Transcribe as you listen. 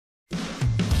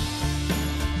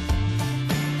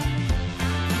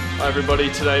Hi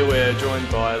everybody, today we're joined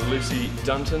by Lucy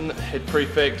Dunton, Head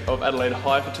Prefect of Adelaide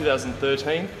High for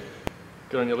 2013.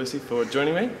 Good on you, Lucy, for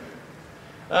joining me.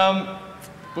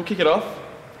 We'll kick it off.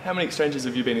 How many exchanges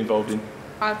have you been involved in?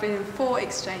 I've been in 4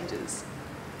 exchanges.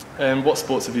 And what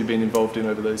sports have you been involved in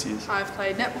over those years? I've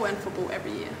played netball and football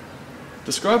every year.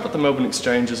 Describe what the Melbourne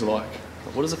Exchange is like.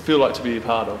 What does it feel like to be a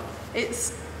part of?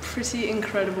 It's pretty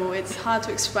incredible. It's hard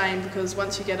to explain because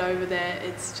once you get over there,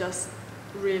 it's just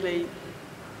really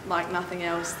like nothing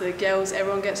else. The girls,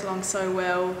 everyone gets along so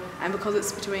well, and because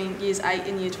it's between years 8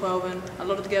 and year 12, and a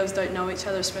lot of the girls don't know each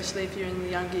other, especially if you're in the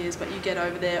younger years, but you get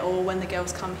over there, or when the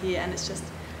girls come here, and it's just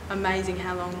amazing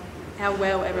how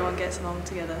well everyone gets along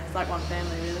together. It's like one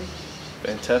family, really.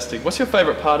 Fantastic. What's your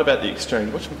favourite part about the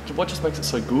exchange? What just makes it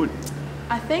so good?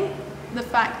 I think the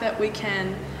fact that we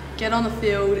can get on the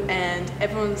field and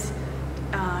everyone's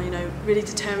really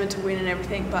determined to win and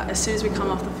everything, but as soon as we come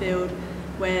off the field,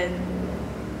 we're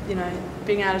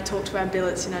being able to talk to our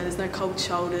billets, there's no cold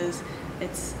shoulders.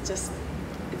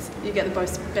 You get the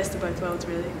best of both worlds,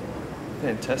 really.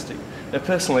 Fantastic. Now,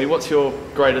 personally, what's your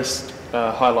greatest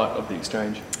highlight of the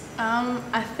exchange?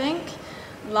 I think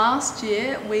last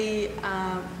year we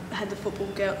had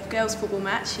the girls' football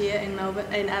match here in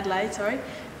Adelaide,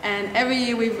 and every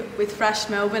year we've thrashed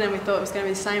Melbourne, and we thought it was going to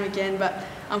be the same again, but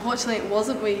unfortunately it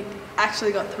wasn't. We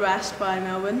actually got thrashed by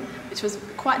Melbourne, which was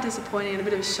quite disappointing and a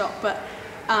bit of a shock, but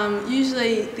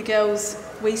usually the girls,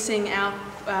 we sing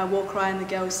our war cry and the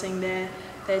girls sing their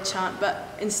chant,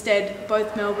 but instead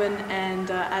both Melbourne and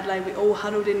Adelaide, we all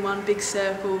huddled in one big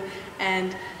circle,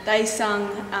 and they sung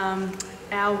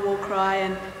our war cry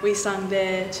and we sung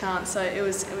their chant, so it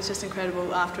was just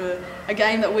incredible after a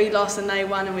game that we lost and they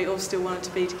won, and we all still wanted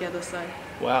to be together. So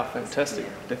wow, fantastic.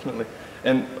 Yeah. Definitely.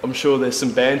 And I'm sure there's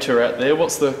some banter out there.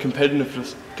 What's the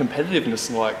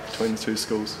competitiveness like between the two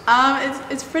schools?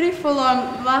 It's pretty full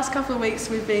on. The last couple of weeks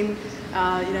we've been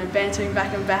bantering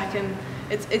back and back, and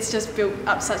it's just built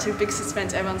up such a big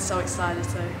suspense. Everyone's so excited,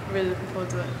 so I'm really looking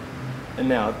forward to it. And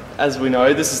now, as we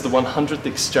know, this is the 100th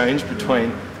exchange between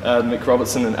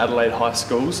Mac.Robertson and Adelaide High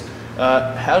schools.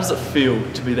 How does it feel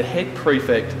to be the head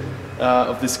prefect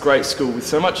of this great school with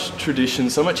so much tradition,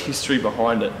 so much history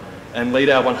behind it, and lead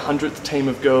our 100th team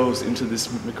of girls into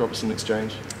this Mac.Robertson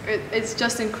exchange? It's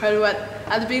just incredible.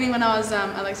 At the beginning, when I was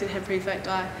elected head prefect,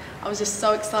 I was just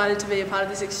so excited to be a part of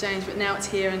this exchange, but now it's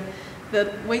here, and the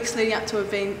weeks leading up to it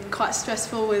have been quite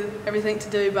stressful with everything to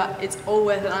do, but it's all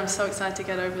worth it. I'm so excited to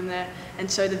get over in there and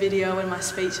show the video and my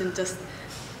speech and just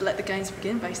let the games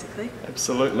begin, basically.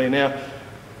 Absolutely. Now,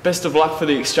 best of luck for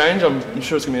the exchange. I'm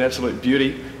sure it's going to be an absolute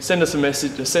beauty. Send us a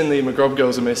message, send the Mac.Rob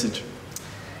girls a message.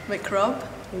 Mac.Rob,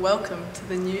 welcome to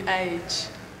the new age.